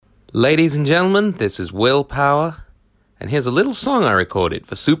Ladies and gentlemen, this is Willpower, and here's a little song I recorded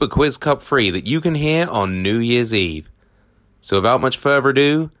for Super Quiz Cup Free that you can hear on New Year's Eve. So without much further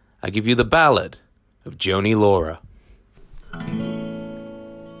ado, I give you the ballad of Joni Laura.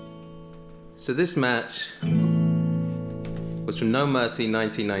 So this match was from No Mercy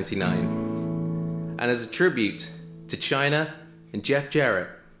 1999, and as a tribute to China and Jeff Jarrett,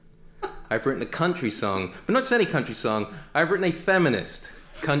 I've written a country song, but not just any country song, I've written a feminist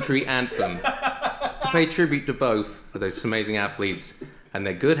country anthem to pay tribute to both of those amazing athletes and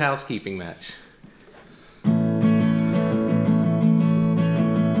their good housekeeping match.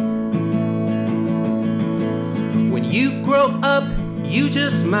 When you grow up, you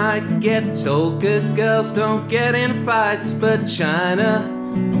just might get told good girls don't get in fights, but China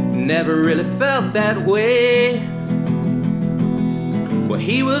never really felt that way. Well,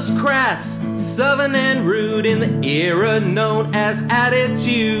 he was crass, southern and rude in the era known as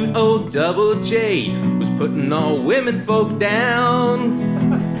Attitude. Old Double J was putting all women folk down.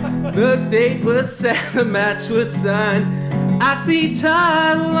 The date was set, the match was signed. I see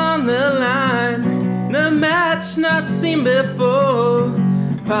title on the line. The match not seen before.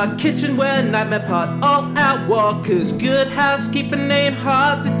 Part kitchenware, nightmare pot, all out war. Cause good housekeeping ain't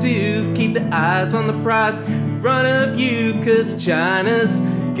hard to do. Keep the eyes on the prize in front of you. Cause China's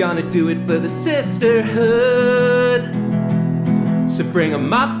gonna do it for the sisterhood. So bring a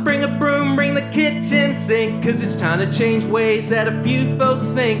mop, bring a broom, bring the kitchen sink. Cause it's time to change ways that a few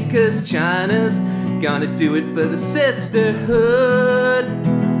folks think. Cause China's gonna do it for the sisterhood.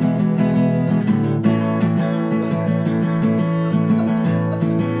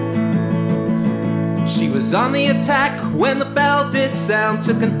 She was on the attack when the bell did sound.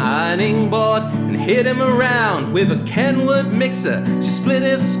 Took an ironing board and hit him around with a Kenwood mixer. She split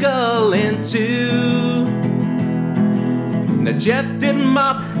his skull in two. Now Jeff didn't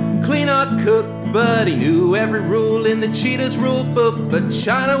mop, clean or cook, but he knew every rule in the Cheetah's rule book. But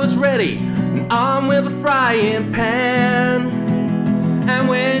China was ready and armed with a frying pan. And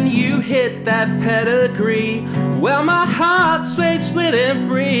when you hit that pedigree, well, my heart swayed split and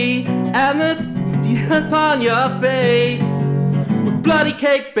free. And the on your face with bloody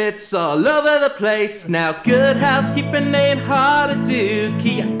cake bits all over the place. Now good housekeeping ain't hard to do.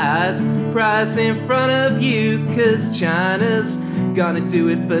 Keep your eyes prize in front of you. Cause China's gonna do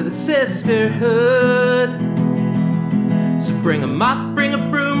it for the sisterhood. So bring a mop, bring a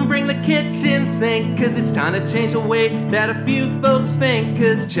broom, bring the kitchen sink. Cause it's time to change the way that a few folks think.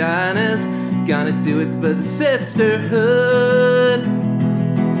 Cause China's gonna do it for the sisterhood.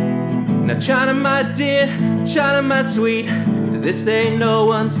 Now China, my dear, China, my sweet, to this day no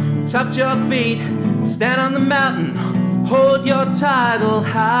one's topped your feet. Stand on the mountain, hold your title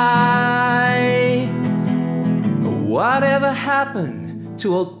high. Whatever happened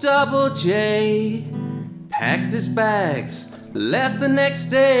to old Double J? Packed his bags, left the next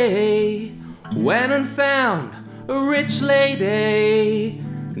day, went and found a rich lady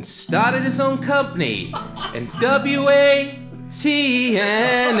and started his own company in WA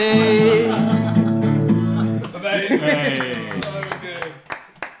TNA. Amazing.